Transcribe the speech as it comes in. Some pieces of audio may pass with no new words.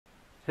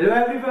Hello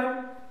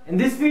everyone, in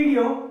this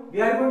video we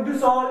are going to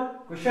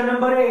solve question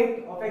number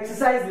 8 of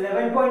exercise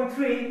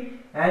 11.3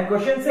 and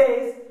question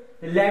says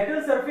the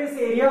lateral surface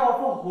area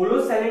of a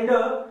hollow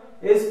cylinder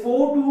is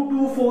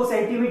 4224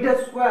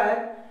 cm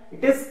square.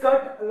 It is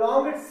cut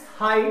along its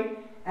height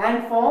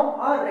and form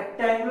a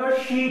rectangular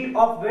sheet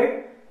of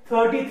width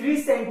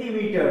 33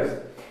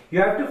 centimeters.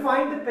 You have to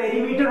find the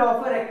perimeter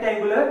of a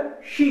rectangular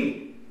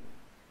sheet.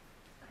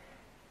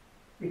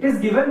 It is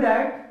given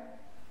that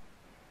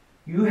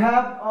you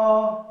have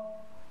a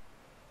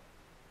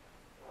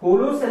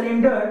hollow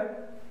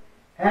cylinder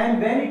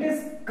and when it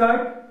is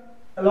cut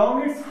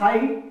along its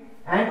height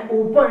and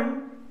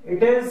opened,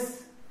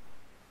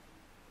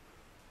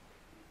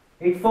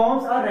 it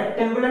forms a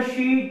rectangular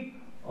sheet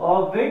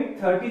of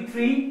width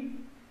 33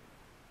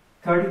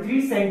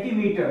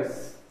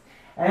 centimeters,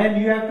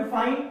 and you have to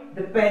find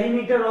the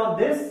perimeter of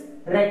this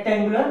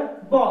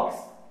rectangular box.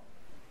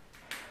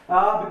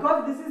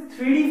 Because this is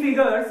 3D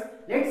figures,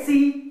 let's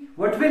see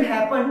what will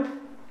happen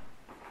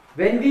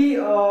when we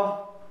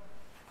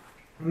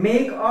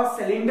make a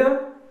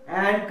cylinder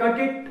and cut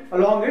it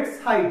along its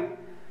height.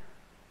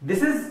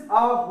 This is a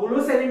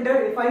hollow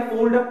cylinder. If I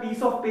fold a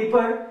piece of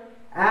paper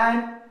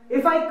and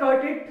if I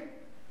cut it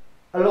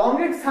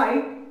along its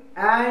height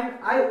and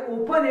I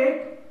open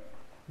it,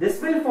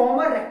 this will form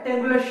a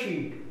rectangular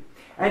sheet.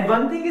 And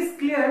one thing is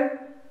clear,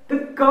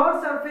 the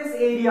curved surface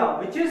area,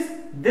 which is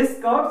this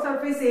curved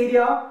surface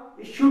area,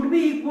 should be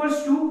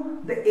equals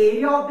to the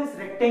area of this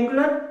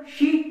rectangular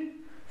sheet.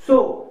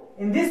 So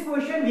in this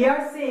question we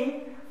are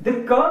saying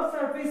the curved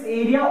surface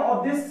area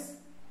of this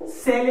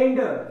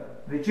cylinder,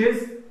 which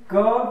is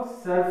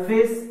curved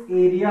surface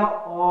area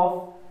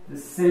of the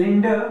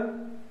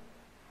cylinder,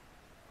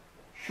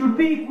 should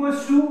be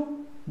equals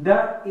to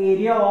the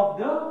area of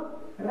the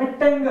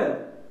rectangle.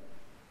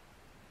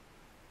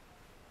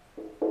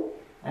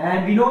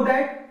 And we know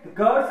that the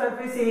curved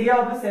surface area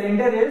of the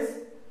cylinder is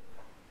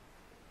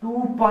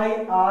 2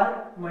 pi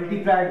r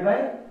multiplied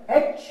by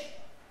h,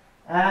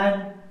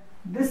 and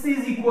this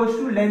is equals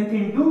to length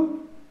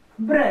into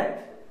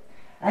breadth.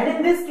 And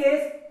in this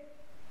case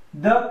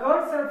the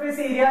curved surface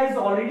area is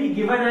already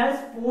given as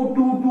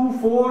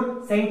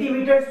 4224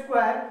 centimeters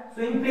square.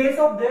 So in place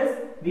of this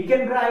we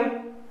can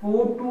write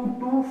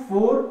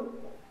 4224,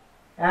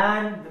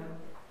 and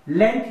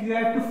length you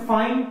have to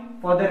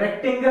find for the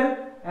rectangle,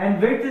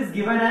 and width is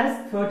given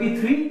as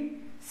 33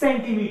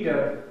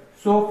 centimeters.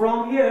 So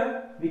from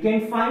here we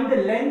can find the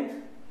length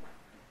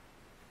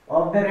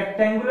of the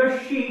rectangular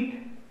sheet.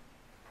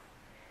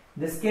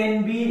 This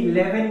can be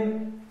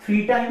 11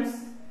 3 times,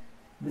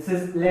 this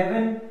is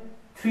 11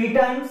 3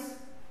 times,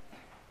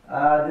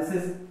 this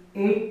is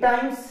 8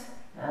 times,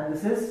 and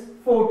this is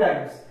 4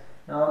 times.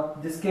 Now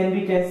this can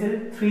be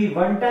cancelled, 3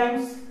 1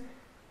 times,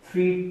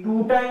 3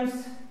 2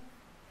 times,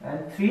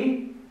 and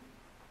 3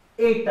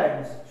 8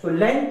 times. So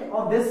length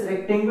of this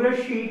rectangular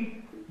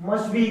sheet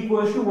must be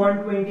equal to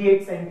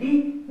 128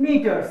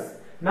 centimeters.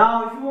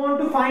 Now if you want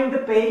to find the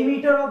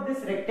perimeter of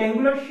this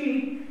rectangular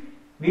sheet,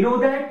 we know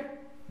that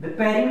the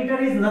perimeter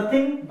is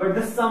nothing but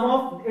the sum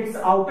of its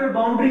outer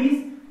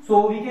boundaries.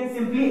 So we can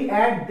simply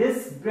add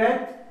this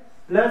breadth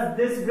plus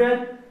this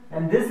breadth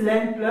and this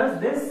length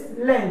plus this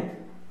length.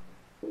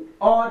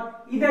 Or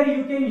either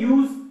you can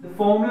use the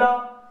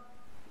formula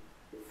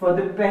for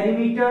the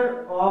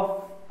perimeter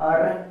of a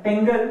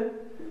rectangle,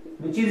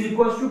 which is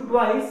equals to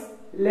twice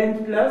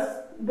length plus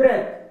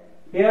breadth.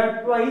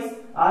 Here twice,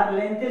 our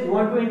length is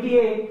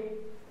 128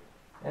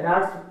 and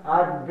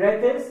our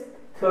breadth is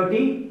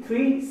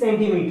 33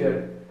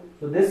 centimeter.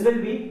 So this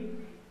will be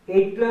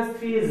 8 plus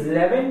 3 is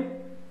 11,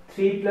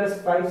 3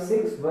 plus 5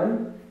 6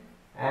 1,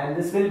 and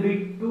this will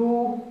be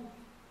 2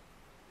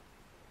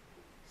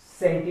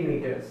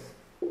 centimeters.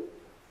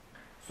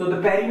 So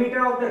the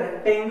perimeter of the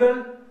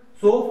rectangle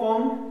so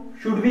formed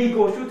should be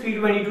equal to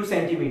 322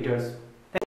 centimeters.